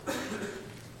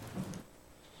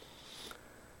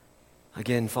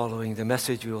Again, following the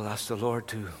message, we will ask the Lord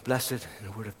to bless it in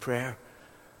a word of prayer.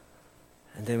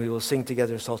 And then we will sing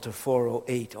together Psalter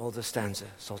 408, all the stanza,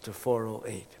 Psalter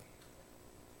 408.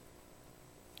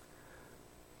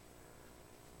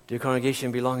 Dear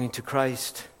congregation belonging to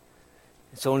Christ,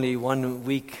 it's only 1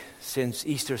 week since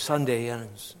Easter Sunday, and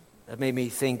that made me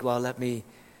think, well, let me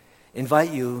invite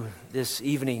you this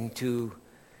evening to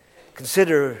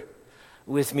consider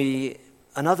with me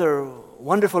another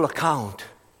wonderful account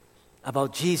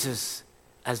about Jesus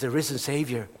as the risen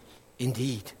Savior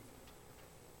indeed.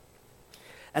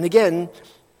 And again,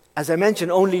 as I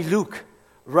mentioned, only Luke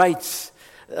writes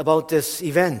about this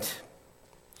event.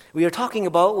 We are talking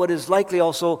about what is likely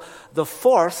also the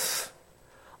fourth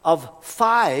of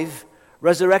 5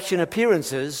 resurrection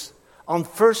appearances on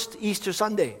first Easter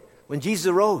Sunday, when Jesus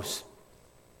arose.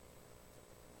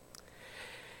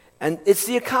 And it's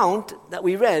the account that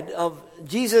we read of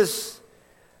Jesus'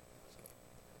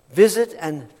 visit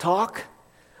and talk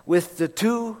with the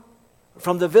 2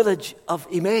 from the village of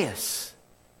Emmaus.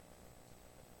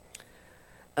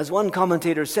 As one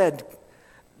commentator said,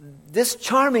 this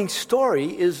charming story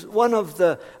is one of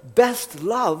the best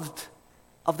loved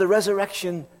of the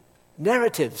resurrection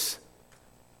narratives.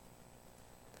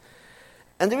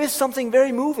 And there is something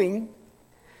very moving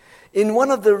in one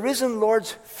of the risen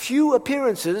Lord's few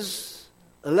appearances,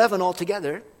 11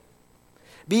 altogether,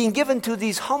 being given to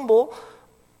these humble,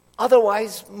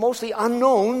 otherwise mostly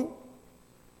unknown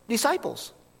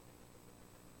disciples.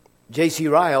 J.C.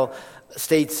 Ryle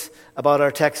states about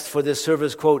our text for this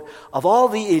service, quote, of all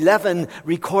the 11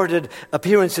 recorded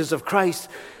appearances of Christ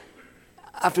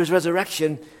after his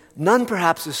resurrection, none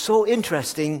perhaps is so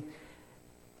interesting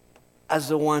as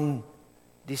the one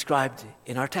described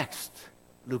in our text,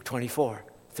 Luke 24,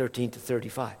 13 to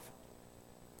 35.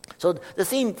 So the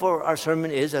theme for our sermon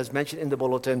is, as mentioned in the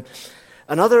bulletin,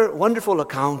 another wonderful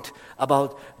account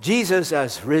about Jesus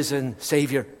as risen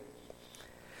Savior.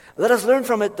 Let us learn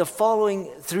from it the following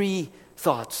 3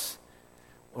 thoughts,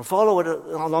 or follow it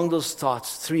along those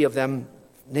thoughts, 3 of them,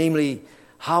 namely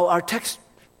how our text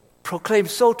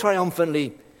proclaims so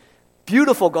triumphantly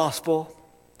beautiful gospel,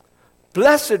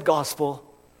 blessed gospel,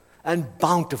 and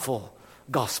bountiful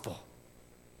gospel.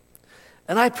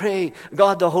 And I pray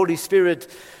God the Holy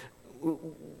Spirit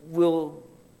will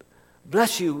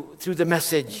bless you through the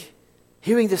message,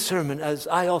 hearing this sermon, as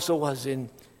I also was in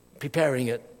preparing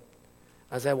it.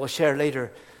 As I will share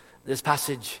later, this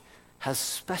passage has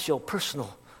special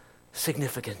personal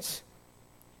significance.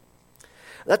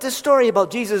 That this story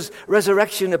about Jesus'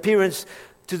 resurrection appearance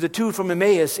to the 2 from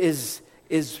Emmaus is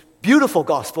beautiful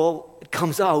gospel. It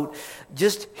comes out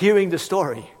just hearing the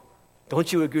story.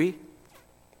 Don't you agree?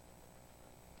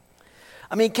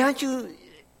 I mean, can't you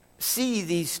see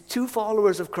these 2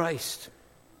 followers of Christ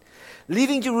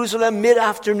leaving Jerusalem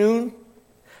mid-afternoon,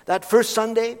 that first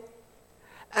Sunday,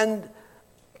 and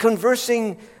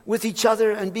conversing with each other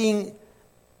and being,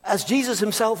 as Jesus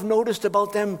himself noticed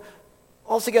about them,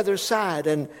 altogether sad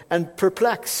and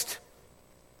perplexed?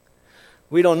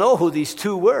 We don't know who these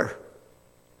 2 were.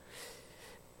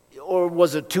 Or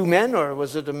was it 2 men, or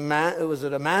was it a man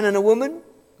and a woman,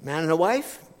 man and a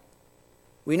wife?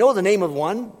 We know the name of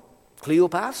one,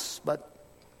 Cleopas, but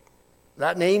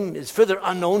that name is further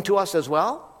unknown to us as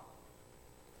well.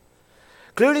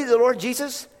 Clearly, the Lord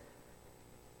Jesus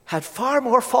had far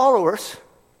more followers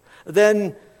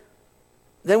than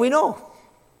we know,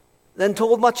 than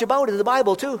told much about in the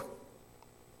Bible too.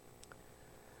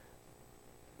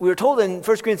 We were told in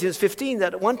 1 Corinthians 15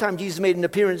 that at one time Jesus made an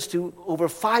appearance to over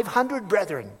 500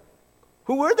 brethren.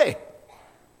 Who were they?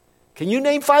 Can you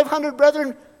name 500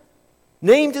 brethren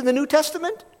named in the New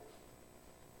Testament?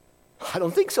 I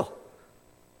don't think so.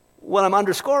 What I'm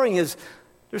underscoring is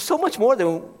there's so much more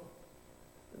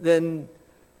than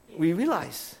we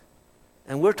realize.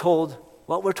 And we're told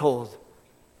what we're told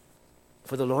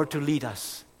for the Lord to lead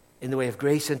us in the way of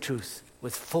grace and truth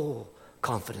with full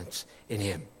confidence in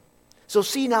Him. So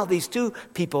see now these 2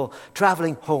 people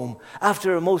traveling home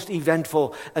after a most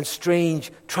eventful and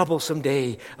strange, troublesome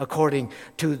day, according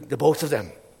to the both of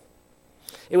them.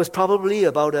 It was probably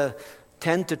about a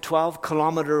 10 to 12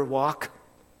 kilometer walk,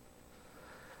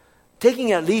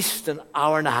 taking at least an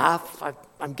hour and a half,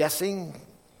 I'm guessing,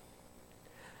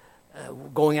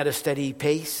 going at a steady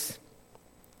pace.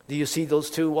 Do you see those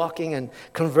 2 walking and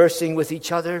conversing with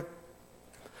each other,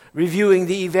 reviewing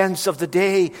the events of the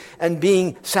day and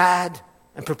being sad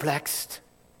and perplexed?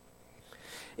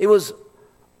 It was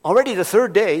already the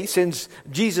 3rd day since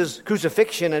Jesus'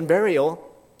 crucifixion and burial.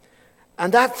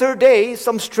 And that 3rd day,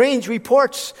 some strange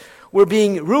reports were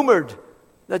being rumored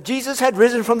that Jesus had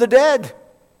risen from the dead.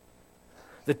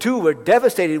 The two were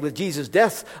devastated with Jesus'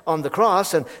 death on the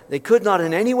cross, and they could not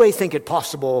in any way think it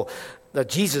possible that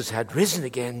Jesus had risen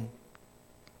again.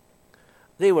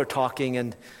 They were talking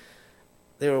and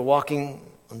they were walking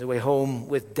on their way home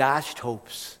with dashed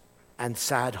hopes and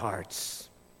sad hearts.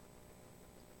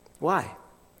 Why?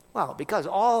 Well, because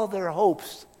all their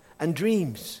hopes and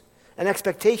dreams and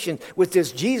expectations with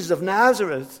this Jesus of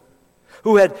Nazareth,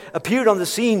 who had appeared on the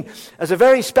scene as a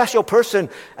very special person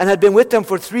and had been with them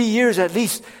for 3 years at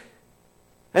least,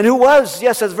 and who was,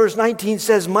 yes, as verse 19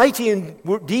 says, mighty in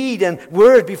deed and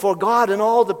word before God and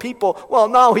all the people. Well,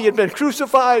 now he had been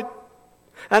crucified.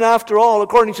 And after all,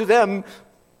 according to them,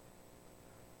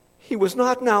 he was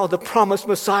not now the promised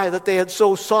Messiah that they had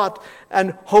so sought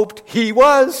and hoped he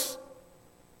was.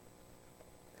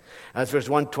 As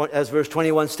verse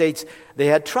 21 states, they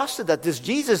had trusted that this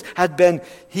Jesus had been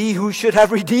he who should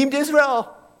have redeemed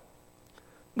Israel.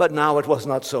 But now it was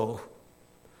not so.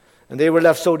 And they were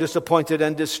left so disappointed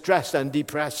and distressed and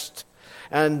depressed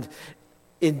and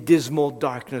in dismal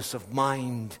darkness of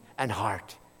mind and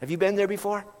heart. Have you been there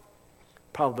before?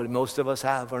 Probably most of us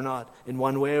have or not, in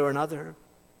one way or another.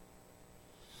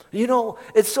 You know,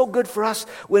 it's so good for us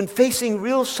when facing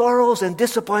real sorrows and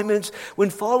disappointments, when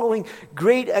following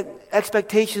great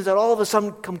expectations that all of a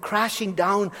sudden come crashing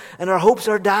down and our hopes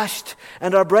are dashed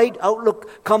and our bright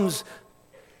outlook comes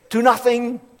to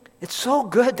nothing. It's so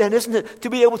good then, isn't it, to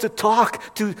be able to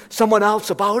talk to someone else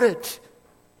about it.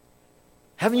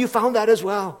 Haven't you found that as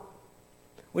well?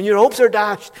 When your hopes are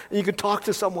dashed and you can talk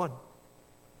to someone.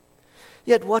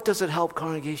 Yet what does it help,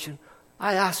 congregation?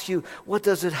 I ask you, what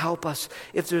does it help us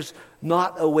if there's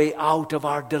not a way out of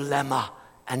our dilemma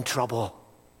and trouble?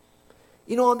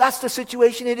 You know, that's the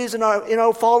situation it is in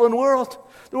our fallen world.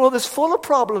 The world is full of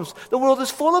problems. The world is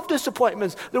full of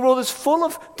disappointments. The world is full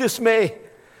of dismay.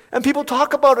 And people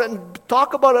talk about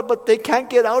it, but they can't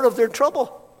get out of their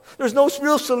trouble. There's no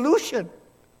real solution.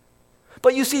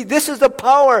 But you see, this is the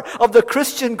power of the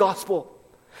Christian gospel.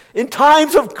 In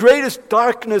times of greatest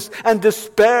darkness and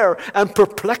despair and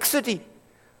perplexity,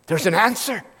 there's an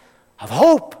answer of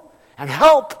hope and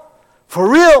help, for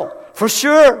real, for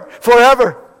sure,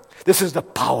 forever. This is the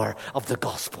power of the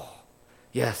gospel.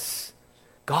 Yes,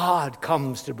 God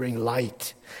comes to bring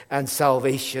light and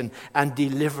salvation and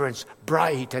deliverance,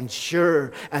 bright and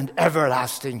sure and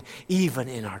everlasting, even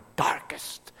in our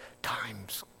darkest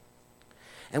times.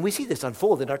 And we see this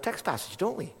unfold in our text passage,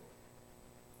 don't we?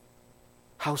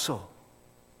 How so?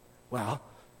 Well,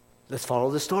 let's follow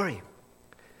the story.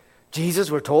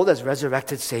 Jesus, we're told, as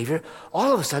resurrected Savior,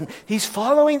 all of a sudden, he's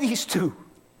following these two.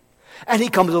 And he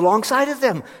comes alongside of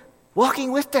them,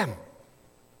 walking with them.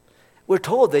 We're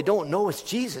told they don't know it's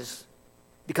Jesus.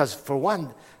 Because, for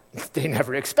one, they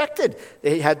never expected.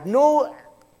 They had no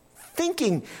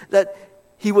thinking that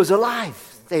he was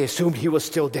alive. They assumed he was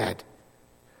still dead.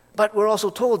 But we're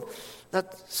also told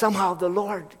that somehow the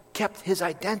Lord kept his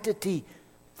identity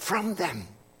from them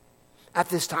at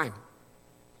this time.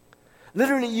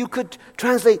 Literally, you could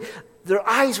translate, their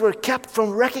eyes were kept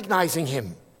from recognizing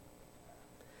him.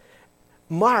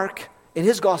 Mark, in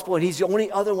his gospel, and he's the only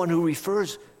other one who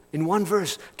refers in one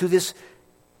verse to this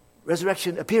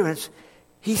resurrection appearance,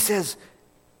 he says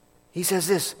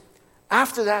this,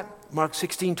 after that, Mark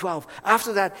 16:12,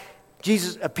 after that,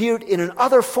 Jesus appeared in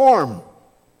another form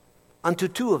unto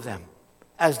two of them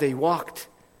as they walked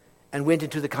and went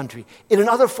into the country. In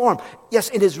another form, yes,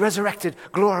 in his resurrected,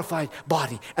 glorified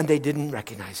body, and they didn't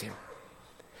recognize him.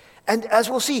 And as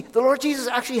we'll see, the Lord Jesus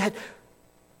actually had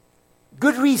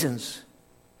good reasons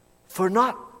for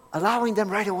not allowing them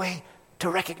right away to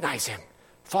recognize him.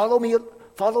 Follow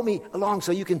me along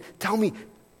so you can tell me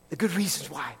the good reasons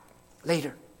why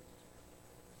later.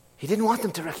 He didn't want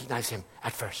them to recognize him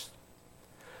at first.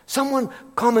 Someone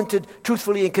commented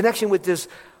truthfully in connection with this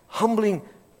humbling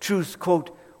truth,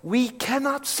 quote, "We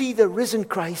cannot see the risen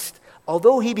Christ,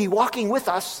 although he be walking with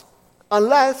us,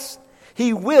 unless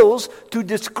he wills to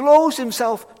disclose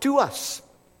himself to us."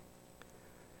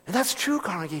 And that's true,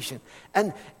 congregation.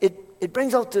 And it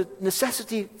brings out the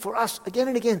necessity for us again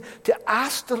and again to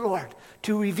ask the Lord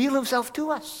to reveal himself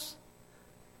to us.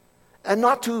 And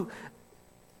not to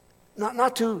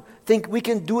think we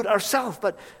can do it ourselves,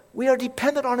 but we are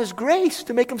dependent on his grace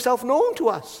to make himself known to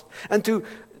us. And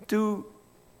to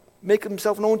make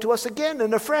himself known to us again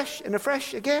and afresh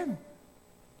again.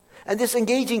 And this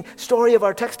engaging story of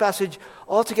our text passage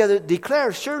altogether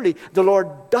declares, surely the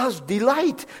Lord does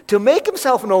delight to make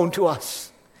himself known to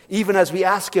us, even as we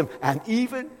ask him, and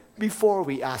even before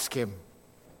we ask him.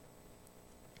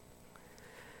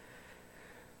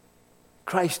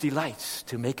 Christ delights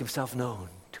to make himself known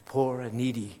to poor and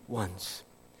needy ones.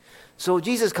 So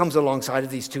Jesus comes alongside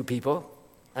of these two people,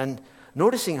 And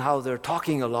noticing how they're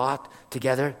talking a lot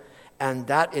together, and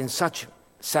that in such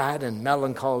sad and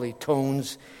melancholy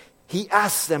tones, he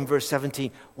asks them, verse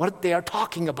 17, what they are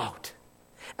talking about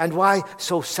and why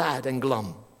so sad and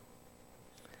glum.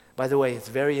 By the way, it's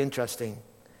very interesting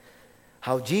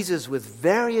how Jesus, with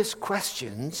various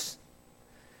questions,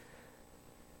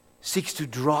 seeks to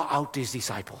draw out his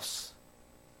disciples.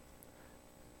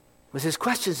 With his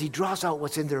questions, he draws out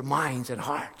what's in their minds and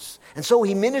hearts. And so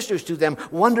he ministers to them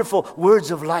wonderful words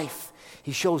of life.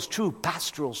 He shows true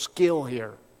pastoral skill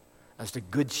here as the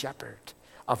good shepherd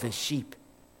of his sheep.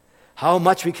 How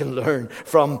much we can learn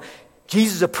from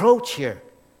Jesus' approach here.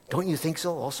 Don't you think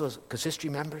so, also as consistory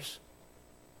members?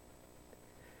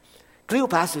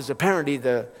 Cleopas is apparently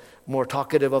the more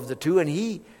talkative of the two, and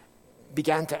he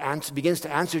begins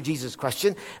to answer Jesus'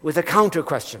 question with a counter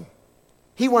question.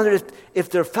 He wondered if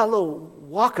their fellow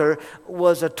walker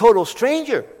was a total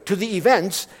stranger to the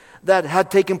events that had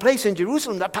taken place in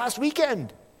Jerusalem that past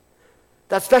weekend,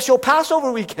 that special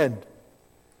Passover weekend.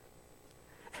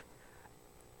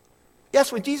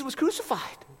 Yes, when Jesus was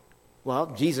crucified. Well,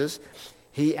 Jesus,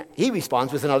 he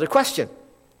responds with another question.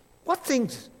 What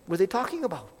things were they talking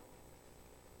about?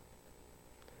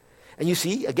 And you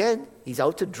see, again, he's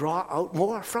out to draw out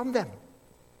more from them.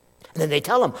 And then they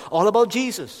tell him all about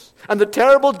Jesus and the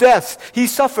terrible death he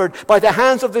suffered by the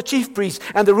hands of the chief priests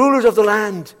and the rulers of the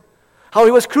land. How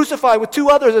he was crucified with two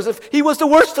others as if he was the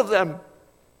worst of them.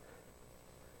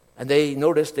 And they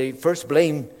notice the first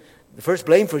blame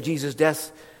for Jesus'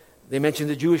 death, they mention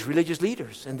the Jewish religious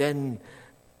leaders and then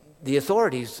the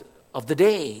authorities of the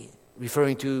day,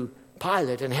 referring to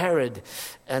Pilate and Herod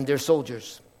and their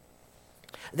soldiers.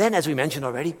 Then, as we mentioned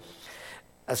already,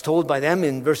 as told by them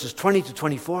in verses 20 to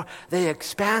 24, they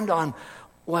expand on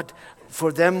what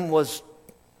for them was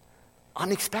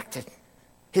unexpected.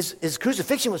 His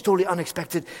crucifixion was totally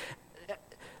unexpected,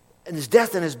 and his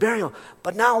death and his burial.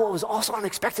 But now what was also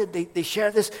unexpected, they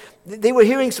share this. They were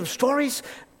hearing some stories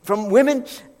from women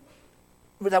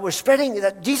that were spreading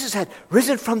that Jesus had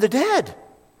risen from the dead.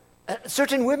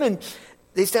 Certain women,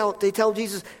 they tell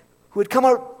Jesus, who had come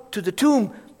out to the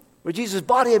tomb where Jesus'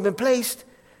 body had been placed,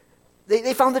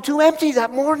 they found the tomb empty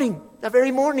that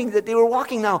very morning that they were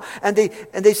walking now. And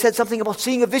they said something about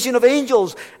seeing a vision of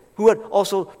angels who had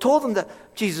also told them that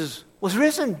Jesus was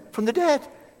risen from the dead.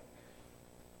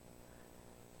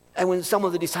 And when some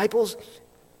of the disciples,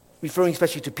 referring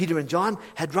especially to Peter and John,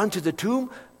 had run to the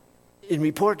tomb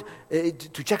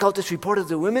to check out this report of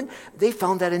the women, they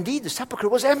found that indeed the sepulchre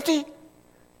was empty.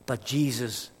 But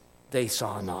Jesus they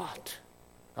saw not.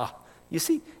 You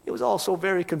see, it was also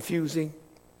very confusing.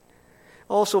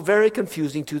 Also very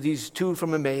confusing to these two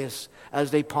from Emmaus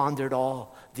as they pondered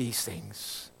all these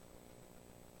things.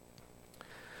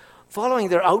 Following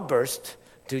their outburst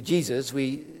to Jesus,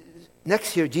 we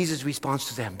next hear Jesus' response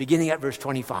to them, beginning at verse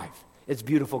 25. It's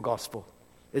beautiful gospel.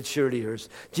 It surely is.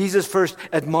 Jesus first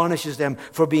admonishes them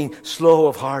for being slow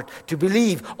of heart to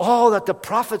believe all that the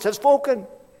prophets have spoken.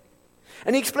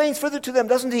 And he explains further to them,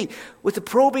 doesn't he, with the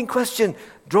probing question,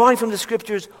 drawing from the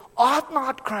scriptures, ought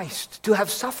not Christ to have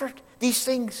suffered these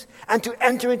things and to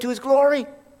enter into his glory?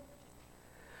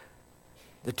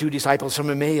 The two disciples from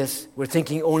Emmaus were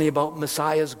thinking only about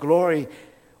Messiah's glory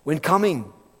when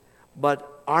coming.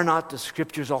 But are not the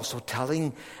scriptures also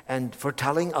telling and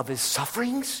foretelling of his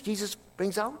sufferings, Jesus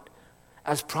brings out,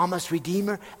 as promised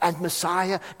Redeemer and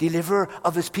Messiah, deliverer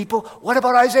of his people? What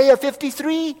about Isaiah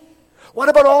 53? What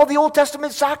about all the Old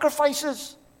Testament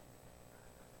sacrifices?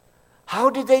 How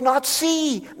did they not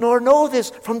see nor know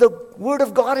this from the Word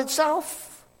of God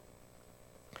itself?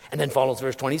 And then follows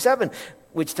verse 27,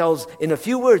 which tells in a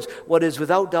few words what is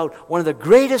without doubt one of the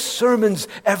greatest sermons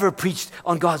ever preached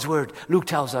on God's Word. Luke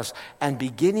tells us, and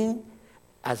beginning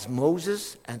as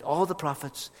Moses and all the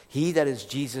prophets, he, that is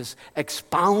Jesus,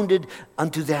 expounded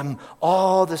unto them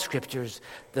all the scriptures,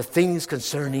 the things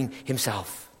concerning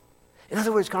himself. In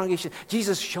other words, congregation,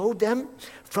 Jesus showed them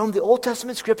from the Old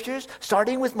Testament scriptures,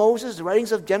 starting with Moses, the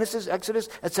writings of Genesis, Exodus,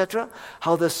 etc.,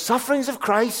 how the sufferings of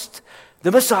Christ,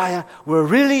 the Messiah, were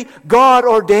really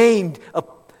God-ordained,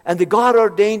 and the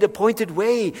God-ordained appointed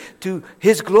way to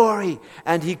his glory.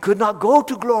 And he could not go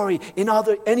to glory in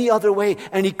any other way,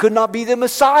 and he could not be the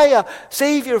Messiah,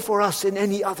 Savior for us in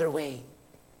any other way.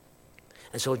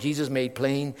 And so Jesus made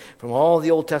plain from all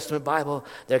the Old Testament Bible,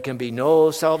 there can be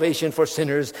no salvation for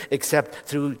sinners except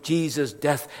through Jesus'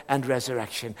 death and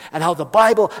resurrection. And how the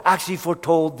Bible actually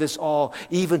foretold this all,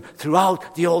 even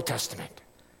throughout the Old Testament.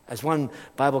 As one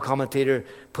Bible commentator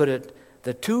put it,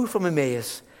 the two from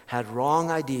Emmaus had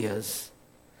wrong ideas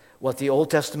what the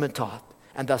Old Testament taught.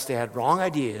 And thus they had wrong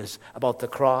ideas about the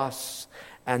cross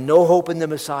and no hope in the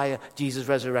Messiah, Jesus'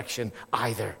 resurrection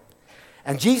either.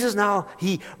 And Jesus now,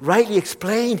 he rightly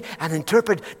explained and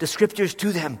interpreted the scriptures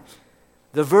to them.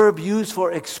 The verb used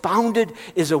for expounded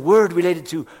is a word related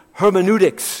to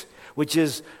hermeneutics, which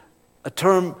is a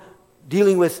term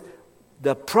dealing with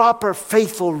the proper,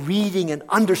 faithful reading and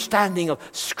understanding of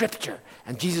Scripture.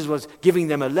 And Jesus was giving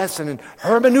them a lesson in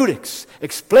hermeneutics,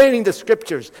 explaining the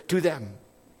Scriptures to them.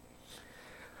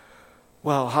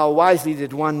 Well, how wisely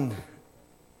did one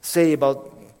say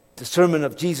about the sermon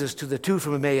of Jesus to the two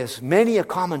from Emmaus? Many a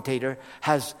commentator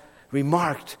has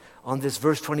remarked on this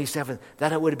verse 27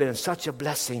 that it would have been such a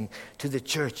blessing to the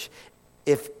church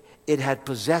if it had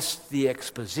possessed the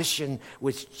exposition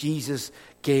which Jesus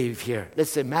gave here.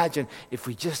 Let's imagine if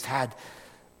we just had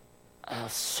a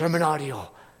sermon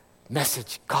audio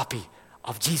message copy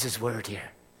of Jesus' word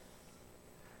here.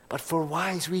 But for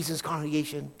wise reasons,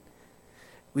 congregation,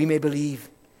 we may believe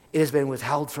it has been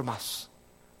withheld from us,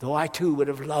 though I too would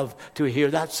have loved to hear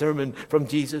that sermon from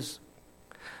Jesus.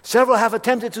 Several have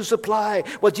attempted to supply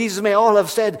what Jesus may all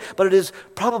have said, but it is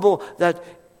probable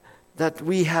that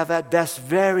we have at best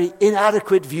very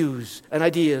inadequate views and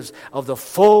ideas of the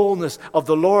fullness of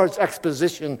the Lord's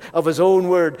exposition of his own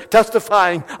word,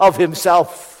 testifying of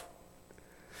himself.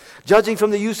 Judging from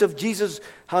the use of Jesus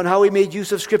and how he made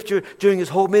use of Scripture during his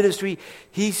whole ministry,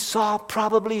 he saw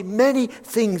probably many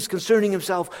things concerning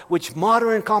himself which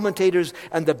modern commentators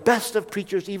and the best of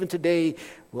preachers even today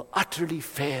will utterly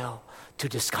fail to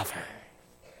discover.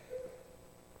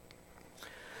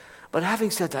 But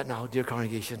having said that now, dear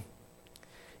congregation,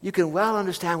 you can well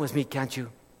understand with me, can't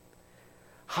you,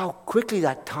 how quickly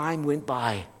that time went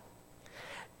by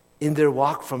in their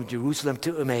walk from Jerusalem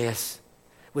to Emmaus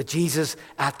with Jesus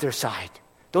at their side.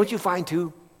 Don't you find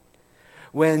too,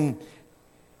 when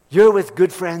you're with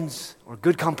good friends or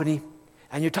good company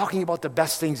and you're talking about the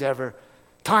best things ever,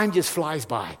 time just flies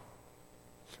by.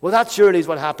 Well, that surely is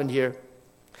what happened here.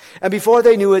 And before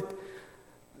they knew it,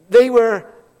 they were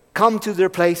come to their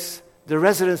place, their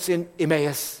residence in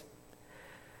Emmaus.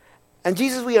 And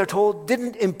Jesus, we are told,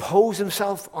 didn't impose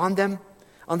himself on them,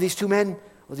 on these two men,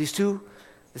 or this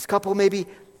couple maybe,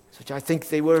 which I think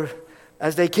they were,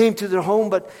 as they came to their home,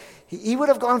 but he would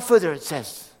have gone further, it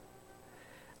says.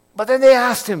 But then they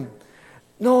asked him,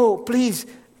 no, please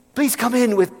come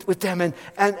in with them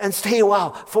and stay a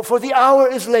while, for the hour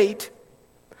is late,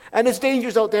 and it's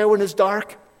dangerous out there when it's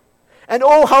dark. And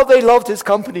oh, how they loved his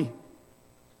company.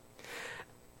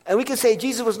 And we can say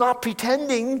Jesus was not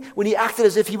pretending when he acted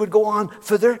as if he would go on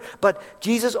further, but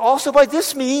Jesus also by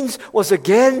this means was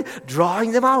again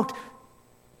drawing them out.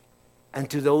 And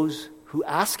to those who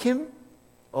ask him,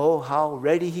 oh, how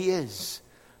ready he is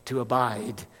to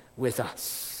abide with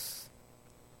us.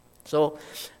 So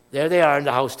there they are in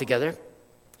the house together.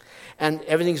 And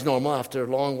everything's normal after a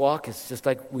long walk. It's just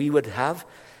like we would have.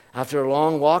 After a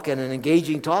long walk and an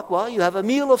engaging talk, well, you have a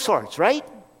meal of sorts, right?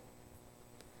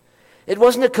 It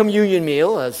wasn't a communion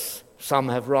meal, as some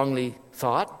have wrongly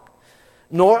thought,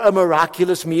 nor a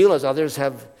miraculous meal, as others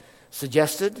have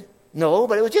suggested. No,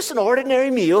 but it was just an ordinary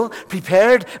meal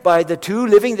prepared by the two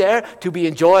living there to be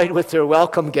enjoyed with their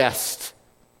welcome guest.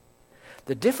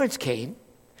 The difference came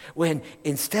when,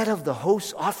 instead of the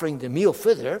host offering the meal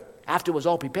further, after it was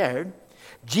all prepared,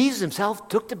 Jesus himself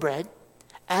took the bread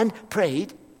and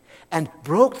prayed and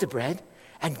broke the bread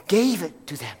and gave it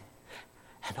to them.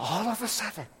 And all of a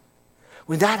sudden,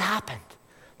 when that happened,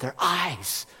 their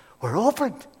eyes were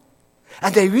opened.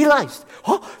 And they realized,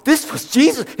 oh, this was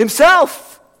Jesus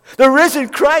himself, the risen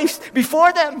Christ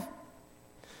before them.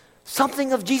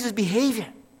 Something of Jesus' behavior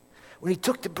when he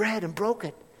took the bread and broke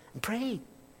it and prayed.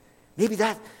 Maybe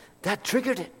that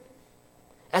triggered it,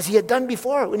 as he had done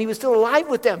before when he was still alive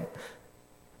with them,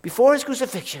 before his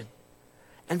crucifixion.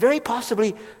 And very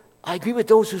possibly, I agree with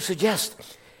those who suggest,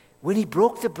 when he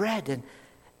broke the bread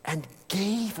and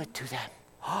gave it to them,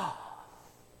 oh,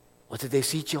 what did they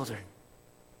see, children?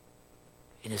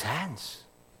 In his hands,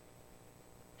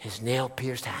 his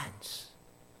nail-pierced hands,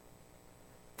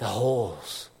 the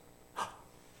holes.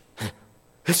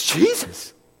 It's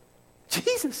Jesus.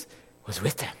 Jesus was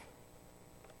with them.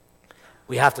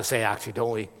 We have to say, actually,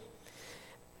 don't we?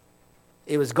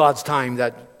 It was God's time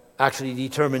that actually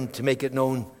determined to make it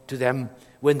known to them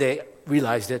when they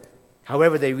realized it,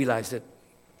 however they realized it,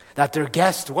 that their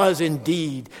guest was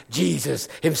indeed Jesus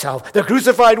himself, the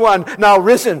crucified one, now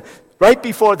risen right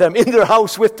before them, in their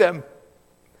house with them.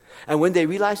 And when they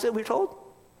realized it, we're told,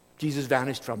 Jesus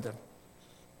vanished from them.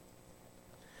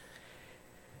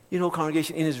 You know,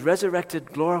 congregation, in his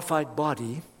resurrected, glorified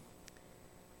body,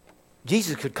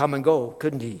 Jesus could come and go,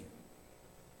 couldn't he?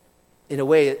 In a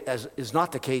way, as is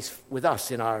not the case with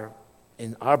us in our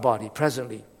in our body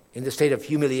presently, in the state of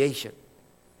humiliation.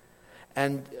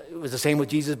 And it was the same with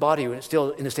Jesus' body. It was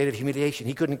still in a state of humiliation.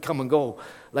 He couldn't come and go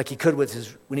like he could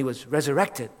when he was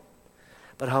resurrected.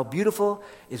 But how beautiful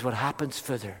is what happens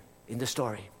further in the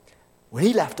story. When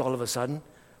he left all of a sudden,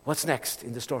 what's next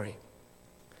in the story?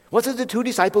 What did the two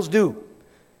disciples do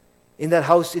in that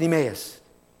house in Emmaus?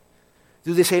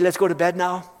 Do they say, let's go to bed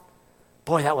now?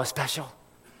 Boy, that was special.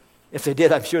 If they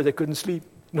did, I'm sure they couldn't sleep.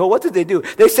 No, what did they do?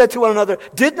 They said to one another,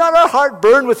 did not our heart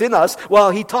burn within us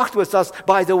while he talked with us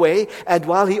by the way, and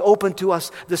while he opened to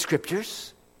us the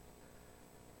scriptures?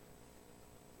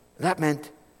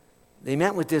 They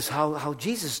meant with this how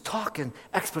Jesus' talk and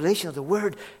explanation of the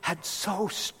word had so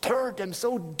stirred them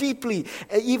so deeply,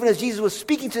 even as Jesus was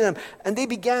speaking to them, and they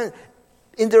began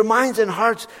in their minds and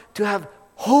hearts to have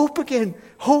hope again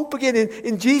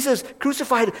in Jesus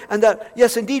crucified, and that,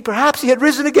 yes, indeed, perhaps he had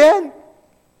risen again.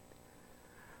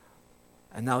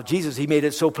 And now Jesus, he made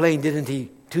it so plain, didn't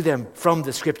he, to them from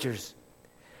the scriptures.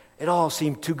 It all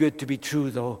seemed too good to be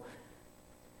true, though.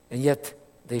 And yet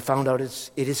they found out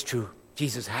it is true.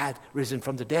 Jesus had risen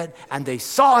from the dead, and they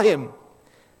saw him.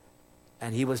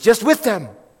 And he was just with them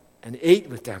and ate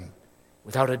with them,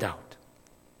 without a doubt.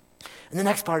 And the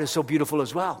next part is so beautiful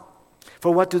as well.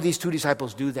 For what do these two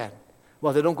disciples do then?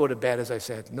 Well, they don't go to bed, as I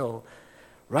said. No.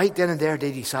 Right then and there,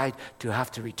 they decide to have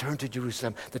to return to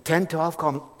Jerusalem, the 12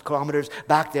 kilometers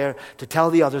back there, to tell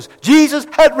the others, Jesus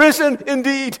had risen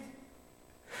indeed.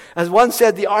 As one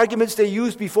said, the arguments they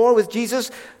used before with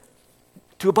Jesus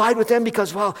to abide with them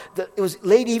because, it was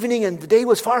late evening and the day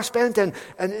was far spent and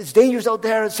it's dangerous out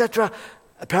there, etc.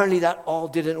 Apparently that all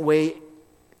didn't weigh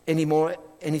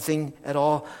anything at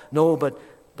all. No, but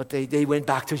they went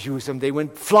back to Jerusalem. They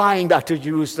went flying back to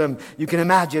Jerusalem. You can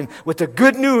imagine with the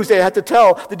good news they had to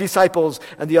tell the disciples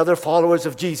and the other followers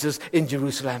of Jesus in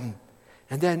Jerusalem.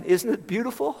 And then, isn't it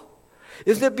beautiful?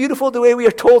 Isn't it beautiful the way we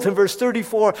are told in verse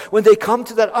 34, when they come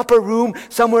to that upper room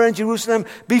somewhere in Jerusalem,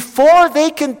 before they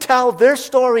can tell their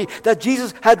story that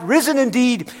Jesus had risen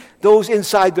indeed, those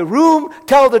inside the room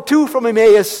tell the two from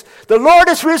Emmaus, the Lord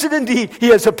has risen indeed. He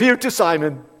has appeared to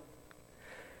Simon.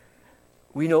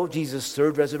 We know Jesus'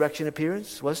 third resurrection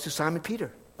appearance was to Simon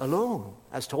Peter alone,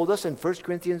 as told us in 1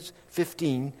 Corinthians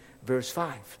 15, verse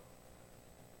 5.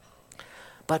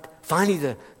 But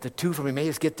finally, the two from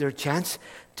Emmaus get their chance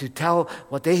to tell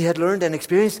what they had learned and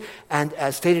experienced. And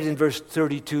as stated in verse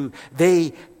 32,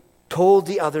 they told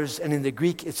the others, and in the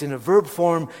Greek it's in a verb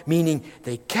form, meaning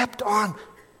they kept on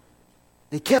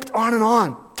and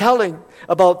on, telling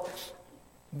about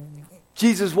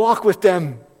Jesus' walk with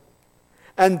them,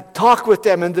 and talk with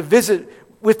them, and the visit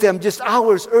with them just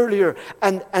hours earlier.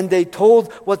 And they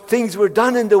told what things were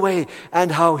done in the way,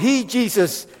 and how he,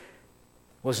 Jesus,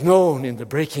 was known in the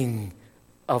breaking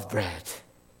of bread.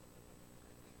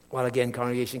 Well, again,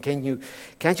 congregation,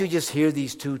 can't you just hear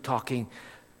these two talking?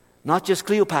 Not just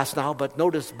Cleopas now, but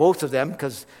notice both of them,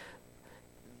 because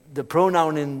the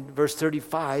pronoun in verse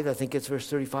 35, I think it's verse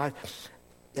 35,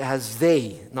 has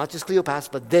they, not just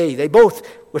Cleopas, but they both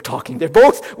were talking. They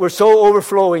both were so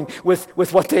overflowing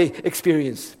with what they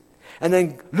experienced. And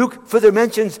then Luke further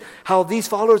mentions how these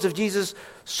followers of Jesus,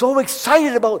 so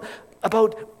excited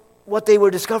about what they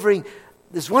were discovering,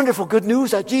 this wonderful good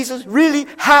news that Jesus really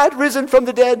had risen from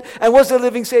the dead and was the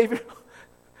living Savior.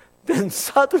 Then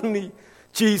suddenly,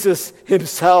 Jesus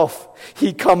himself,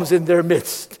 he comes in their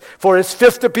midst for his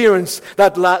fifth appearance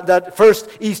that first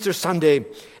Easter Sunday.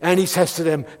 And he says to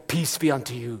them, peace be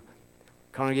unto you.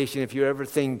 Congregation, if you ever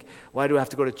think, why do I have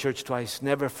to go to church twice?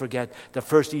 Never forget the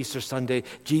first Easter Sunday,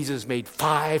 Jesus made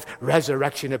 5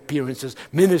 resurrection appearances,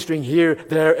 ministering here,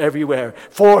 there, everywhere,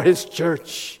 for his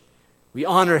church. We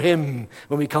honor him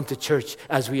when we come to church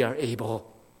as we are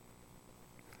able.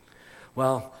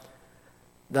 Well,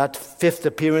 that fifth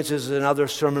appearance is another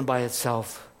sermon by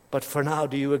itself. But for now,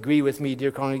 do you agree with me,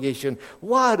 dear congregation?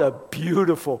 What a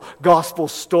beautiful gospel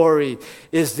story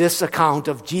is this account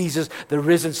of Jesus, the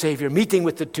risen Savior, meeting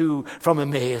with the two from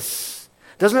Emmaus.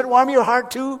 Doesn't it warm your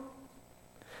heart too?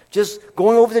 Just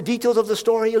going over the details of the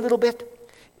story a little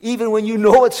bit, even when you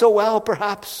know it so well,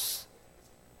 perhaps.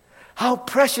 How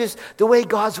precious the way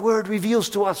God's Word reveals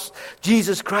to us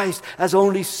Jesus Christ as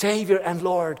only Savior and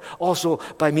Lord, also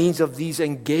by means of these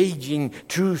engaging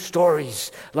true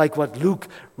stories like what Luke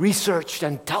researched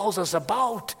and tells us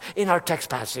about in our text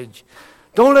passage.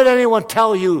 Don't let anyone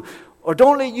tell you, or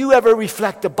don't let you ever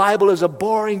reflect the Bible as a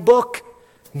boring book.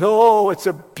 No, it's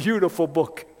a beautiful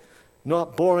book,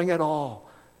 not boring at all,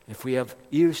 if we have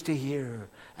ears to hear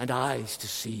and eyes to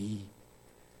see.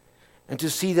 And to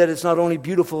see that it's not only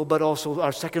beautiful, but also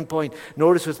our second point,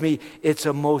 notice with me, it's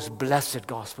a most blessed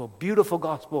gospel. Beautiful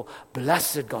gospel,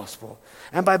 blessed gospel.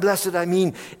 And by blessed I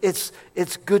mean it's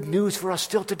good news for us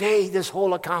still today, this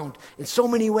whole account, in so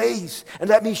many ways. And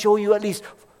let me show you at least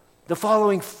the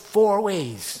following 4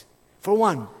 ways. For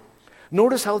one,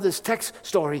 notice how this text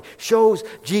story shows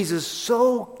Jesus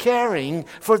so caring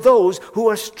for those who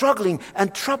are struggling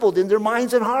and troubled in their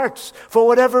minds and hearts for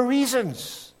whatever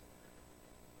reasons.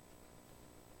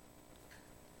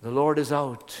 The Lord is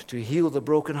out to heal the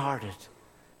brokenhearted,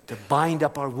 to bind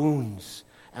up our wounds.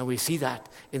 And we see that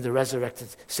in the resurrected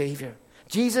Savior.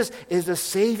 Jesus is the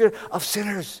Savior of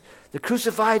sinners, the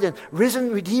crucified and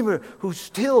risen Redeemer who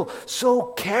still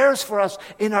so cares for us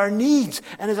in our needs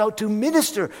and is out to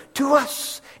minister to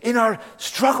us in our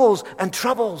struggles and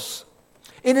troubles.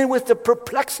 In and with the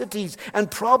perplexities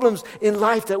and problems in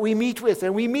life that we meet with.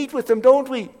 And we meet with them, don't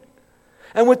we?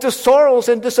 And with the sorrows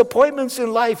and disappointments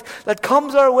in life that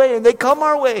comes our way, and they come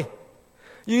our way.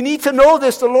 You need to know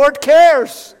this. The Lord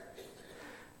cares.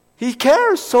 He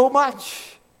cares so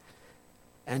much.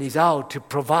 And He's out to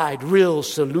provide real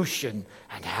solution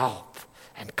and help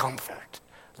and comfort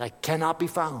like cannot be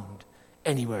found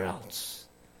anywhere else.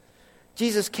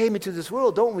 Jesus came into this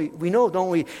world, don't we? We know, don't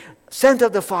we? Sent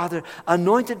of the Father,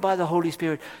 anointed by the Holy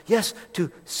Spirit. Yes,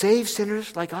 to save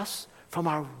sinners like us from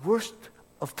our worst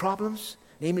of problems,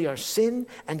 namely our sin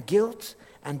and guilt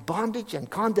and bondage and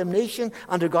condemnation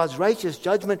under God's righteous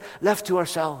judgment left to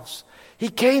ourselves. He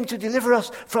came to deliver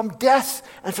us from death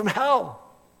and from hell.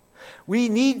 We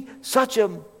need such a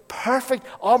perfect,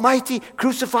 almighty,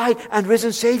 crucified and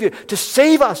risen Savior to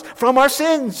save us from our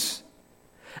sins.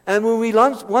 And when we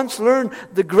once learn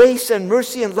the grace and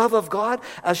mercy and love of God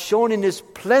as shown in His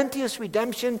plenteous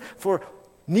redemption for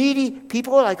needy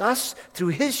people like us through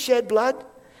His shed blood,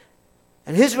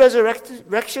 and His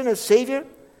resurrection as Savior,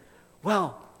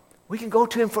 well, we can go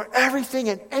to Him for everything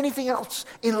and anything else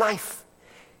in life.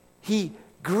 He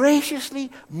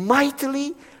graciously,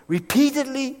 mightily,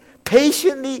 repeatedly,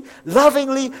 patiently,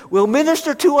 lovingly will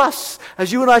minister to us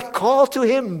as you and I call to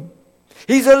Him.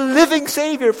 He's a living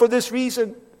Savior for this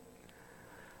reason.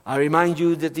 I remind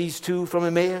you that these 2 from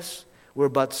Emmaus were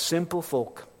but simple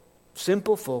folk,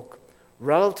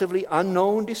 relatively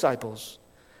unknown disciples.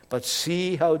 But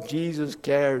see how Jesus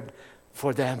cared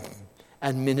for them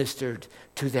and ministered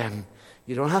to them.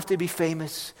 You don't have to be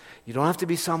famous. You don't have to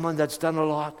be someone that's done a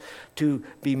lot to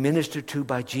be ministered to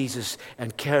by Jesus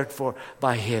and cared for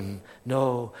by Him.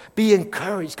 No. Be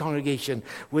encouraged, congregation,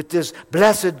 with this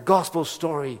blessed gospel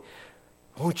story.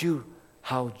 Won't you?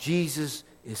 How Jesus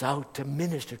is out to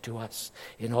minister to us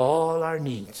in all our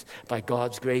needs by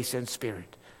God's grace and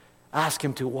Spirit. Ask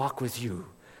Him to walk with you,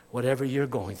 whatever you're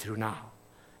going through now.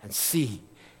 And see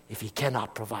if He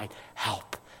cannot provide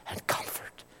help and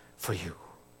comfort for you.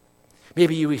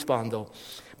 Maybe you respond though,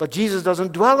 but Jesus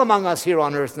doesn't dwell among us here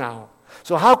on earth now.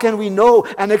 So how can we know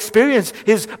and experience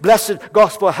His blessed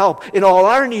gospel help in all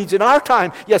our needs, in our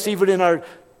time, yes, even in our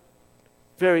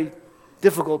very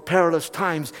difficult, perilous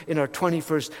times in our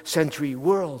 21st century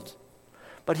world?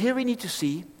 But here we need to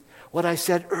see what I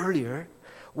said earlier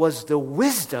was the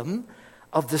wisdom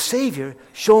of the Savior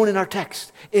shown in our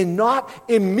text in not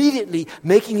immediately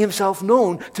making Himself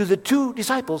known to the 2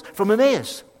 disciples from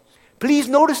Emmaus. Please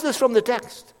notice this from the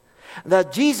text,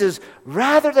 that Jesus,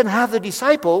 rather than have the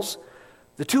disciples,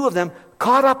 the 2 of them,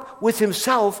 caught up with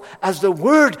Himself as the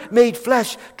Word made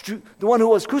flesh, the one who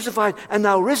was crucified and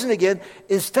now risen again,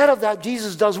 instead of that,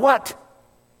 Jesus does what?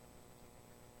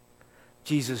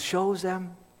 Jesus shows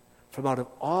them from out of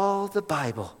all the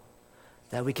Bible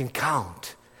that we can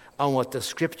count on what the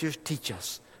Scriptures teach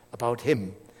us about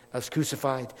Him as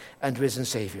crucified and risen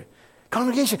Savior.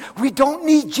 Congregation, we don't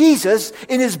need Jesus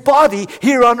in His body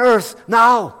here on earth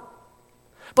now.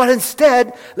 But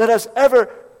instead, let us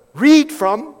ever read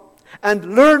from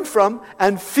and learn from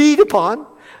and feed upon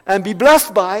and be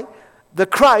blessed by the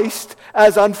Christ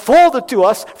as unfolded to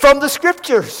us from the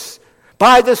Scriptures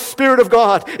by the Spirit of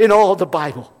God in all the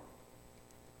Bible.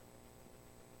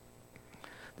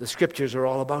 The Scriptures are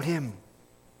all about Him.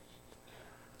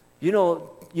 You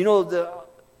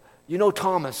know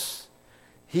Thomas.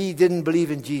 He didn't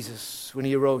believe in Jesus when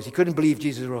he arose. He couldn't believe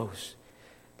Jesus rose.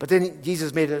 But then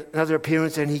Jesus made another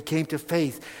appearance and he came to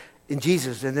faith in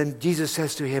Jesus. And then Jesus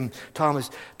says to him, Thomas,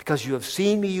 because you have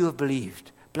seen me, you have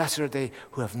believed. Blessed are they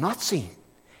who have not seen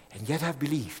and yet have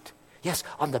believed. Yes,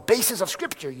 on the basis of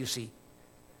Scripture, you see.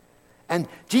 And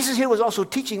Jesus here was also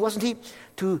teaching, wasn't He,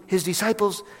 to His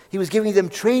disciples. He was giving them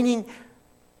training.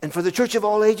 And for the church of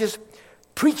all ages,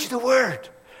 preach the Word.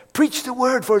 Preach the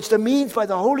Word, for it's the means by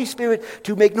the Holy Spirit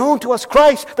to make known to us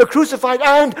Christ, the crucified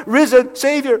and risen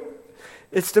Savior.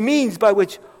 It's the means by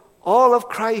which all of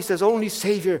Christ as only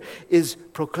Savior is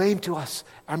proclaimed to us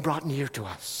and brought near to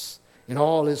us in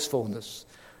all his fullness.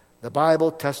 The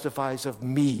Bible testifies of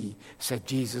me, said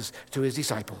Jesus to his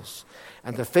disciples.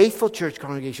 And the faithful church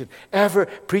congregation ever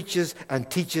preaches and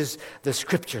teaches the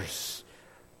Scriptures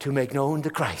to make known the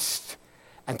Christ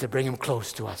and to bring him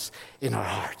close to us in our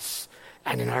hearts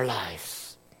and in our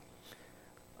lives.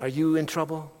 Are you in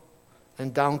trouble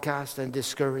and downcast and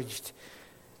discouraged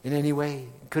in any way?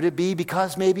 Could it be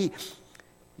because maybe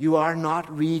you are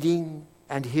not reading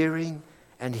and hearing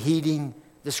and heeding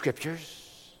the Scriptures?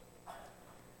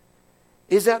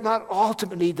 Is that not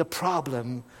ultimately the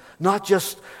problem, not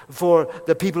just for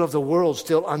the people of the world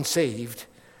still unsaved,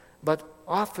 but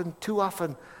often, too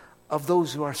often, of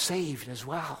those who are saved as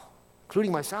well,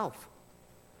 including myself?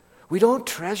 We don't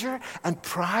treasure and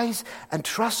prize and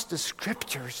trust the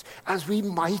Scriptures as we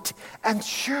might and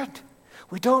should.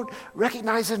 We don't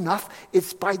recognize enough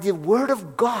it's by the Word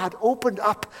of God opened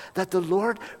up that the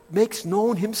Lord makes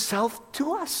known himself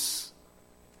to us.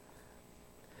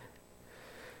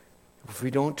 If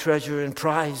we don't treasure and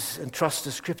prize and trust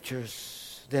the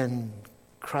Scriptures, then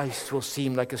Christ will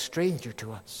seem like a stranger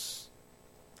to us.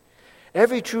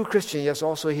 Every true Christian, yes,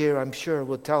 also here, I'm sure,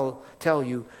 will tell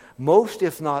you, most,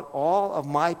 if not all, of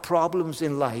my problems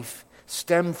in life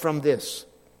stem from this: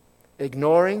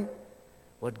 ignoring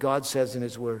what God says in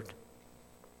his Word,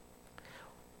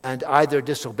 and either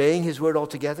disobeying his Word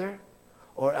altogether,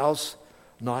 or else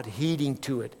not heeding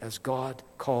to it as God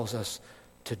calls us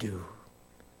to do.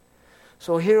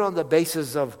 So here, on the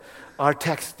basis of our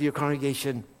text, dear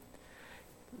congregation,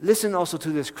 listen also to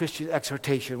this Christian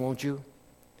exhortation, won't you?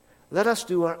 Let us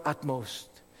do our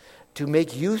utmost to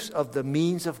make use of the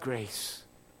means of grace.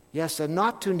 Yes, and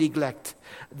not to neglect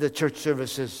the church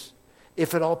services,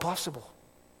 if at all possible.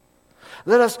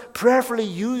 Let us prayerfully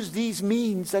use these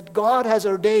means that God has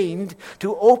ordained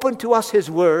to open to us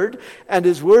his Word, and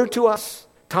his Word to us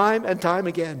time and time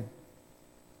again.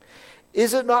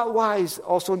 Is it not wise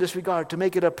also in this regard to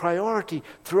make it a priority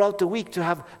throughout the week to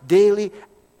have daily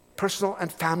personal and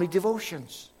family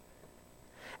devotions?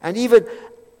 And even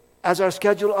as our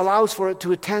schedule allows for it,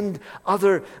 to attend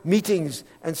other meetings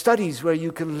and studies where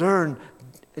you can learn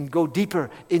and go deeper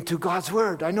into God's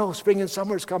Word. I know spring and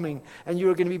summer is coming and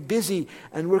you're going to be busy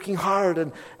and working hard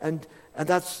and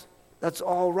that's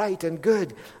all right and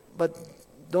good, but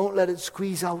don't let it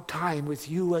squeeze out time with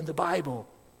you and the Bible.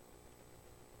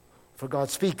 For God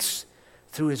speaks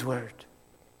through his Word.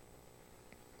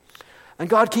 And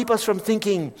God, keep us from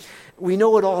thinking we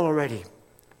know it all already.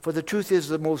 For the truth is,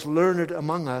 the most learned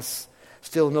among us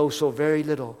still know so very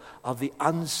little of the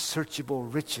unsearchable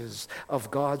riches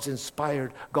of God's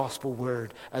inspired gospel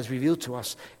word as revealed to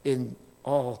us in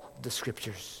all the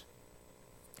Scriptures.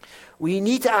 We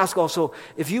need to ask also,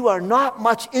 if you are not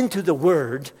much into the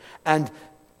Word and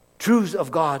truths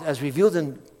of God as revealed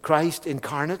in Christ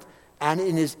incarnate, and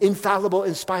in his infallible,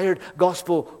 inspired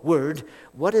gospel word,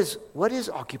 what is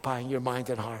occupying your mind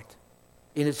and heart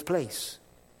in its place?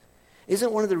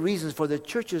 Isn't one of the reasons for the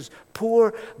church's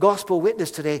poor gospel witness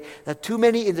today that too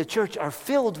many in the church are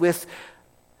filled with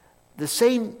the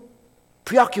same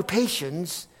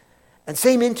preoccupations and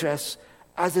same interests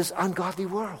as this ungodly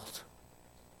world,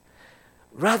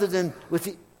 rather than with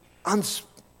the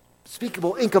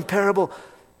unspeakable, incomparable,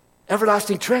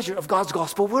 everlasting treasure of God's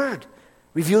gospel word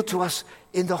revealed to us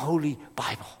in the Holy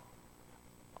Bible?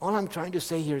 All I'm trying to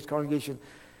say here, congregation,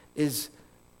 is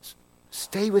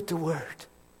stay with the Word,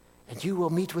 and you will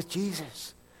meet with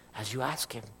Jesus as you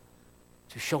ask him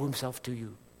to show himself to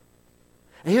you.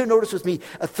 And here, notice with me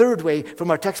a third way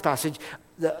from our text passage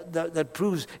that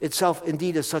proves itself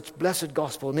indeed as such blessed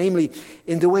gospel, namely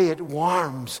in the way it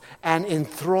warms and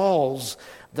enthralls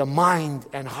the mind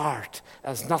and heart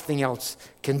as nothing else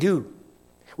can do.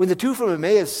 When the two from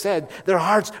Emmaus said their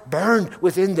hearts burned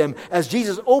within them as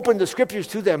Jesus opened the Scriptures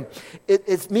to them,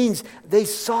 it means they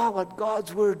saw what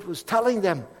God's Word was telling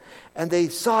them. And they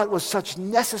saw it was such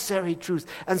necessary truth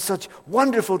and such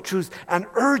wonderful truth and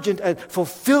urgent and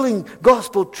fulfilling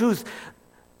gospel truth,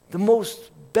 the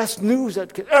most best news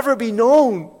that could ever be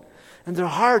known. And their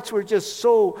hearts were just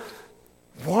so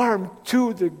warm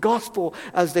to the gospel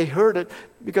as they heard it,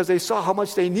 because they saw how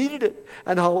much they needed it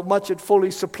and how much it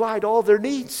fully supplied all their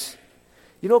needs.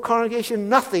 You know, congregation,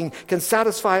 nothing can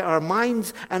satisfy our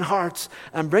minds and hearts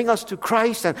and bring us to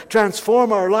Christ and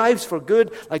transform our lives for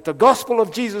good like the gospel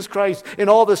of Jesus Christ in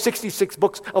all the 66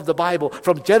 books of the Bible,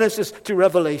 from Genesis to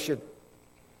Revelation.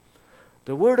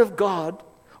 The Word of God,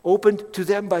 opened to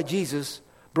them by Jesus,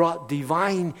 brought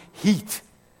divine heat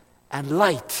and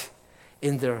light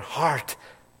in their heart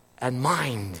and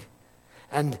mind.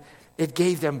 And it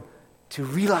gave them to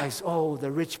realize,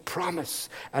 the rich promise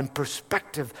and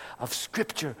perspective of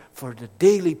Scripture for the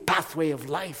daily pathway of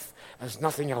life as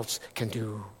nothing else can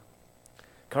do.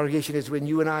 Congregation, is when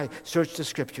you and I search the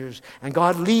Scriptures and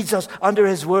God leads us under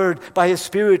His Word by His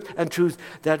Spirit and truth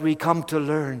that we come to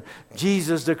learn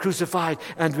Jesus, the crucified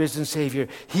and risen Savior.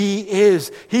 He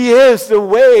is the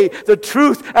way, the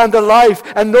truth, and the life.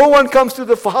 And no one comes to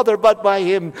the Father but by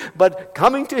Him. But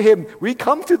coming to Him, we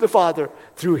come to the Father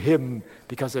through Him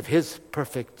because of His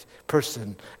perfect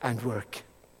person and work.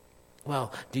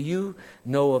 Well, do you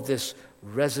know of this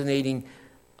resonating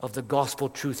of the gospel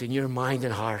truth in your mind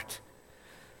and heart?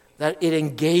 That it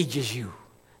engages you,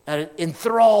 that it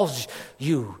enthralls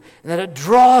you, and that it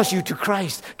draws you to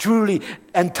Christ truly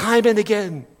and time and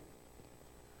again.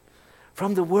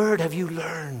 From the Word have you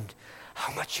learned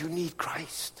how much you need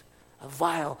Christ, a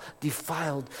vile,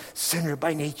 defiled sinner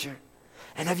by nature.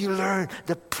 And have you learned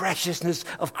the preciousness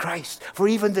of Christ for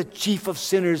even the chief of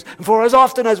sinners, and for as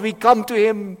often as we come to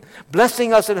Him,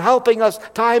 blessing us and helping us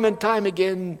time and time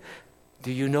again?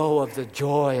 Do you know of the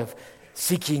joy of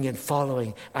seeking and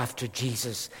following after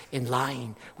Jesus in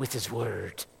line with His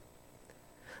Word?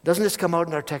 Doesn't this come out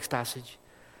in our text passage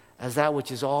as that which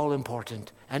is all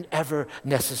important and ever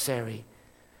necessary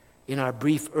in our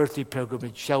brief earthly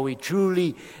pilgrimage? Shall we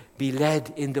truly be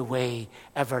led in the way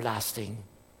everlasting?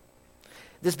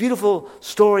 This beautiful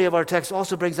story of our text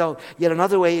also brings out yet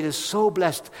another way it is so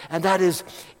blessed, and that is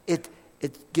it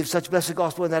gives such blessed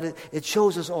gospel, and that it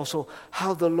shows us also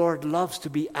how the Lord loves to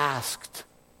be asked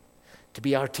to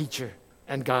be our teacher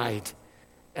and guide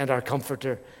and our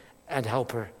comforter and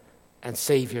helper and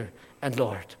Savior and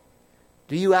Lord.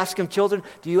 Do you ask Him, children?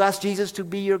 Do you ask Jesus to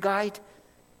be your guide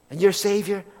and your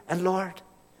Savior and Lord?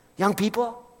 Young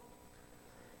people?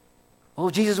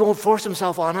 Jesus won't force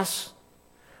Himself on us,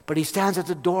 but He stands at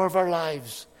the door of our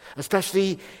lives,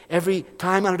 especially every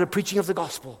time under the preaching of the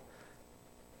gospel,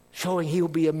 showing He will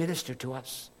be a minister to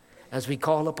us as we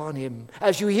call upon Him.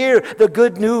 As you hear the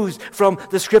good news from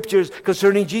the Scriptures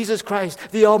concerning Jesus Christ,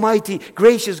 the Almighty,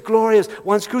 gracious, glorious,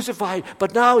 once crucified,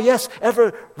 but now, yes,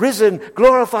 ever risen,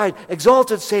 glorified,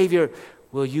 exalted Savior,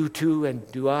 will you too, and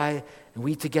do I, and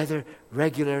we together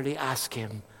regularly ask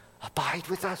Him, abide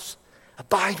with us,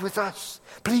 abide with us.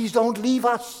 Please don't leave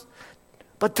us,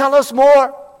 but tell us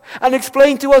more, and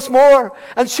explain to us more,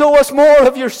 and show us more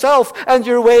of yourself and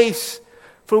your ways.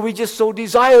 For we just so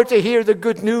desire to hear the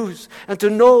good news and to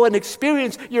know and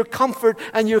experience your comfort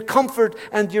and your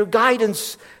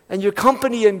guidance and your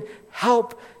company and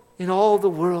help in all the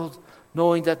world,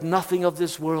 knowing that nothing of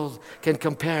this world can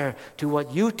compare to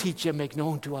what you teach and make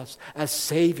known to us as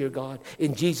Savior, God,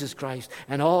 in Jesus Christ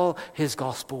and all His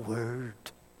gospel word.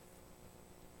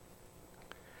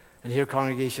 And here,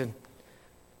 congregation,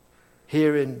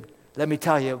 let me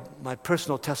tell you my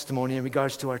personal testimony in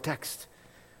regards to our text,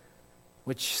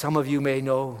 which some of you may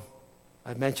know.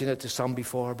 I've mentioned it to some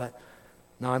before, but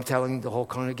now I'm telling the whole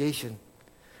congregation.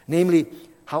 Namely,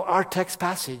 how our text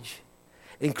passage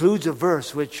includes a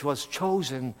verse which was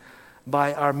chosen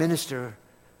by our minister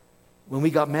when we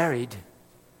got married,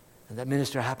 and that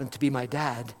minister happened to be my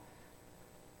dad.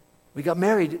 We got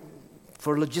married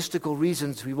for logistical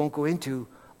reasons we won't go into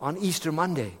on Easter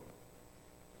Monday.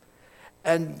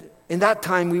 And in that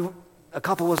time, a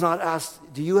couple was not asked,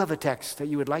 do you have a text that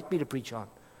you would like me to preach on?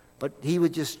 But he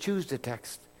would just choose the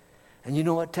text. And you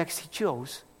know what text he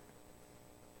chose?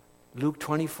 Luke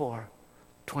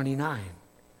 24:29.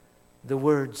 The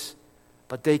words,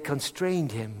 but they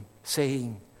constrained him,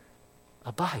 saying,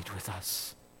 abide with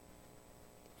us.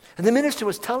 And the minister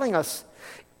was telling us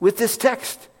with this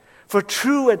text, for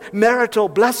true and marital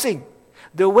blessing,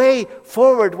 the way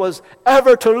forward was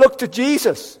ever to look to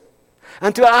Jesus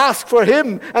and to ask for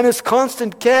Him and His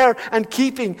constant care and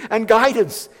keeping and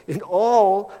guidance in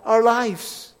all our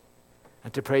lives,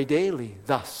 and to pray daily,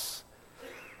 thus,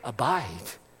 abide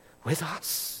with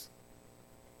us.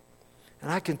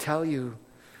 And I can tell you,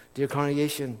 dear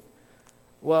congregation,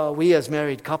 well, we as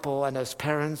married couple and as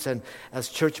parents and as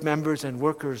church members and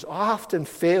workers often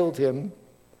failed Him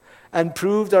and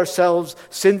proved ourselves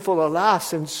sinful,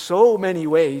 alas, in so many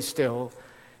ways still.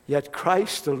 Yet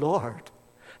Christ the Lord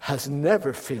has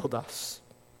never failed us.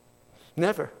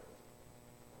 Never.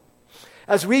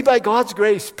 As we, by God's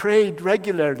grace, prayed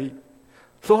regularly,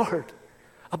 Lord,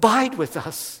 abide with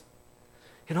us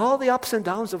in all the ups and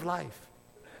downs of life,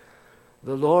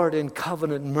 the Lord in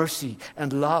covenant mercy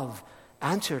and love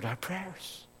answered our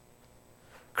prayers.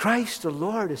 Christ the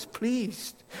Lord is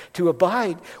pleased to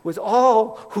abide with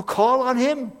all who call on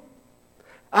Him.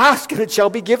 Ask and it shall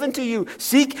be given to you.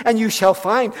 Seek and you shall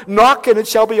find. Knock and it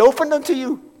shall be opened unto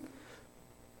you.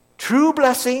 true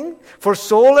blessing for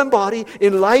soul and body,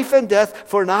 in life and death,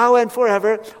 for now and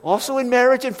forever, also in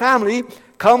marriage and family,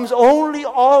 comes only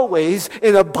always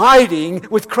in abiding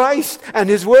with Christ and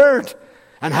His Word,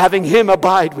 and having Him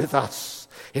abide with us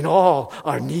in all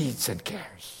our needs and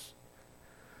cares.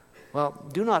 Well,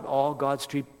 do not all God's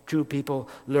true people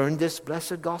learn this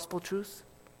blessed gospel truth?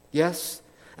 Yes.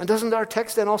 And doesn't our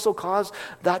text then also cause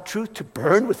that truth to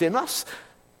burn within us?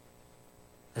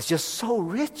 It's just so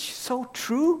rich, so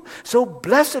true, so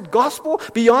blessed gospel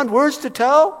beyond words to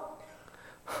tell.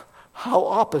 How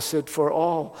opposite for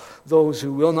all those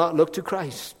who will not look to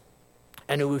Christ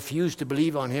and who refuse to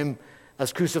believe on Him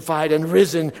as crucified and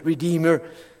risen Redeemer,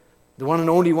 the one and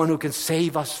only one who can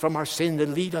save us from our sin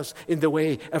and lead us in the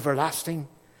way everlasting.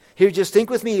 Here, just think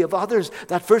with me of others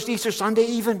that first Easter Sunday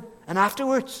even, and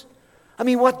afterwards. I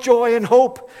mean, what joy and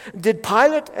hope did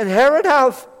Pilate and Herod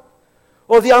have?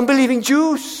 Or the unbelieving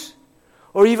Jews?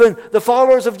 Or even the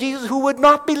followers of Jesus who would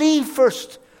not believe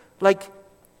first, like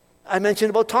I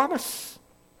mentioned about Thomas.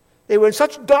 They were in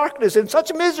such darkness and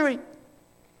such misery.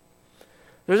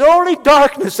 There's only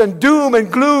darkness and doom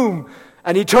and gloom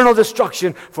and eternal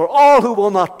destruction for all who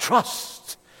will not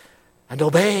trust and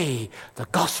obey the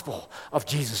gospel of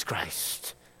Jesus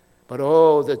Christ. But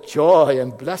oh, the joy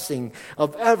and blessing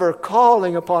of ever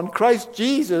calling upon Christ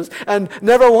Jesus and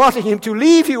never wanting Him to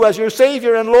leave you as your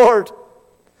Savior and Lord.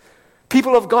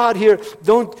 People of God here,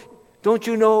 don't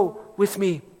you know with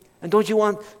me, and don't you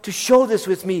want to show this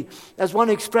with me, as one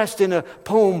expressed in a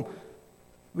poem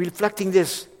reflecting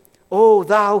this, "O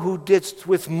thou who didst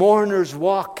with mourners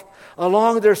walk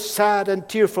along their sad and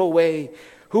tearful way,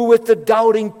 who with the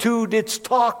doubting too didst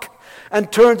talk and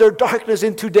turn their darkness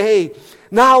into day,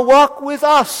 now walk with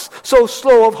us, so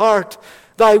slow of heart,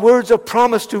 thy words of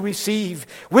promise to receive,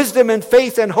 wisdom and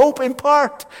faith and hope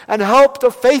impart, and help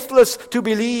the faithless to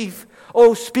believe.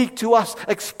 Oh, speak to us,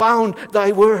 expound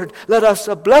thy word. Let us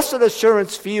a blessed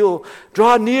assurance feel.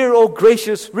 Draw near, O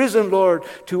gracious risen Lord,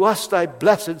 to us thy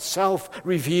blessed self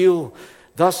reveal.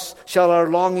 Thus shall our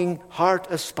longing heart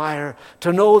aspire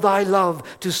to know thy love,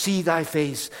 to see thy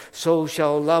face. So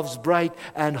shall love's bright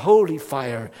and holy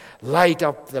fire light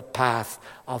up the path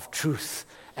of truth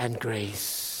and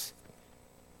grace."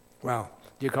 Well,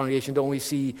 dear congregation, don't we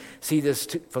see this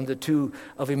from the two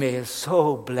of Emmaus?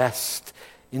 So blessed,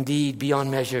 indeed,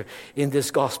 beyond measure, in this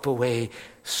gospel way,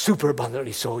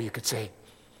 superabundantly so, you could say.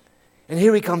 And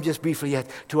here we come just briefly yet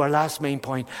to our last main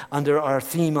point under our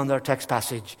theme on our text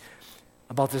passage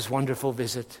about this wonderful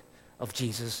visit of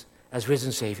Jesus as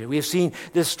risen Savior. We have seen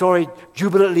this story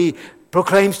jubilantly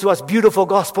proclaims to us beautiful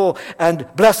gospel and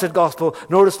blessed gospel.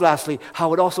 Notice lastly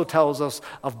how it also tells us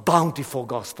of bountiful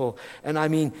gospel. And I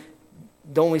mean,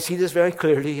 don't we see this very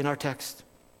clearly in our text?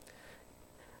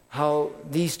 How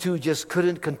these two just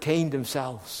couldn't contain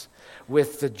themselves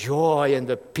with the joy and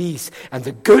the peace and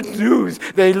the good news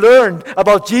they learned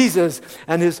about Jesus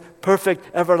and His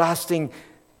perfect everlasting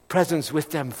presence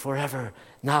with them forever,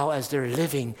 now as their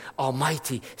living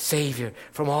almighty Savior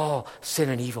from all sin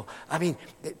and evil. I mean,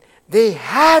 they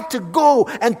had to go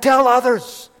and tell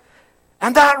others,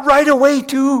 and that right away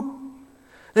too.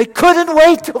 They couldn't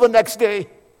wait till the next day.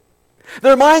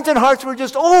 Their minds and hearts were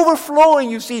just overflowing,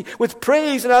 you see, with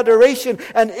praise and adoration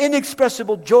and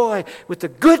inexpressible joy with the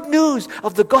good news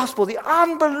of the gospel, the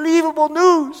unbelievable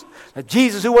news that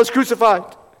Jesus, who was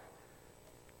crucified,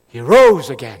 He rose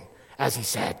again, as He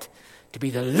said, to be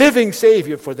the living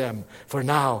Savior for them, for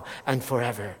now and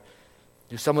forever.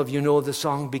 Do some of you know the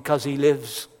song, "Because He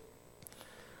Lives"?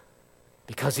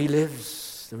 Because He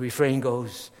lives, the refrain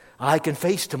goes, I can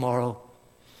face tomorrow.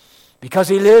 Because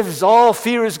He lives, all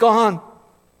fear is gone.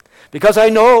 Because I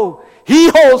know He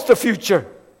holds the future.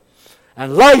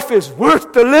 And life is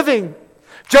worth the living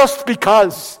just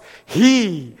because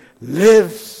He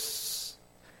lives.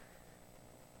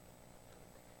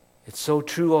 It's so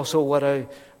true also what I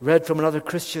read from another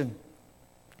Christian.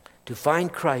 To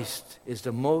find Christ is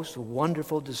the most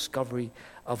wonderful discovery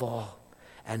of all.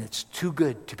 And it's too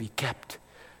good to be kept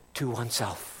to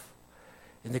oneself.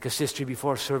 In the consistory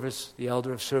before service, the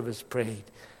elder of service prayed,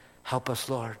 "Help us,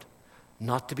 Lord,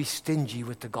 not to be stingy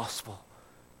with the gospel,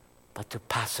 but to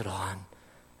pass it on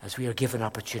as we are given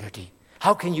opportunity."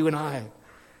 How can you and I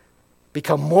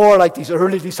become more like these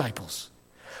early disciples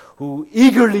who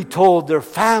eagerly told their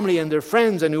family and their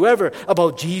friends and whoever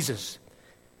about Jesus?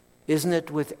 Isn't it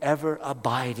with ever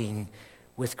abiding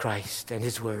with Christ and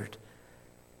His Word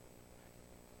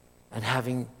and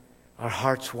having our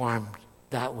hearts warmed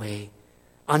that way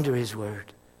under His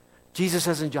Word? Jesus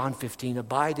says in John 15,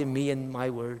 "Abide in me and my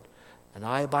word, and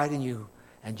I abide in you,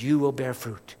 and you will bear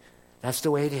fruit." That's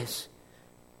the way it is.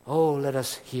 Oh, let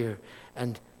us hear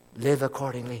and live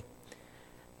accordingly.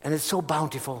 And it's so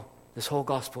bountiful, this whole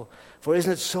gospel. For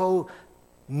isn't it so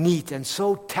neat and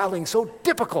so telling, so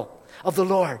typical of the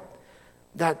Lord,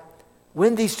 that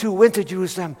when these two went to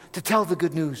Jerusalem to tell the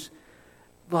good news,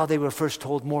 well, they were first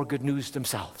told more good news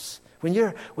themselves. When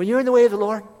you're in the way of the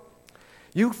Lord,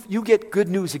 you get good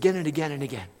news again and again and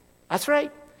again. That's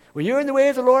right. When you're in the way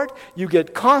of the Lord, you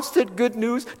get constant good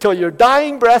news till your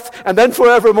dying breath and then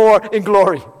forevermore in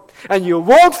glory. And you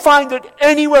won't find it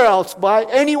anywhere else by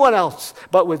anyone else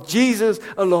but with Jesus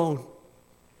alone.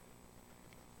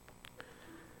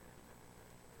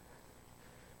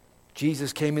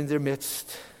 Jesus came in their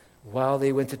midst while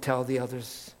they went to tell the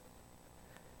others.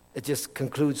 It just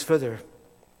concludes further.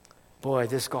 Boy,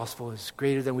 this gospel is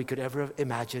greater than we could ever have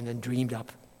imagined and dreamed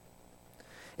up.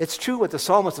 It's true what the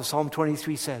psalmist of Psalm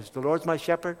 23 says. The Lord's my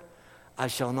shepherd, I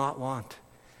shall not want.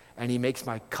 And he makes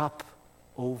my cup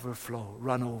overflow,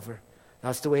 run over.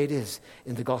 That's the way it is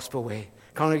in the gospel way.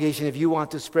 Congregation, if you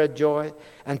want to spread joy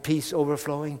and peace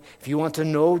overflowing, if you want to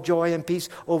know joy and peace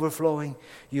overflowing,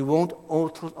 you won't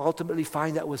ultimately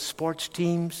find that with sports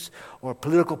teams or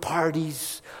political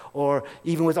parties or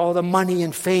even with all the money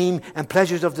and fame and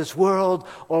pleasures of this world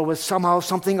or with somehow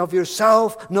something of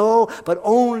yourself. No, but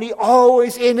only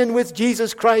always in and with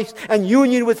Jesus Christ and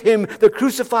union with Him, the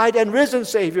crucified and risen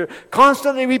Savior,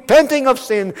 constantly repenting of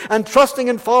sin and trusting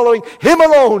and following Him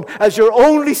alone as your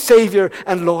only Savior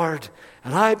and Lord.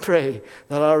 And I pray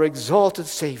that our exalted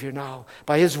Savior now,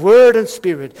 by His Word and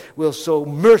Spirit, will so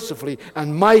mercifully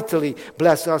and mightily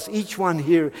bless us, each one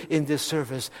here in this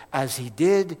service, as He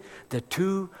did the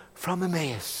two from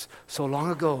Emmaus so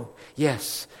long ago.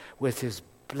 Yes, with His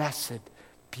blessed,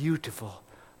 beautiful,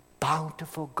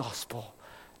 bountiful gospel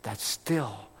that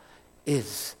still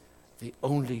is the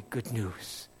only good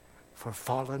news for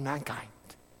fallen mankind.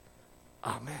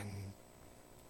 Amen.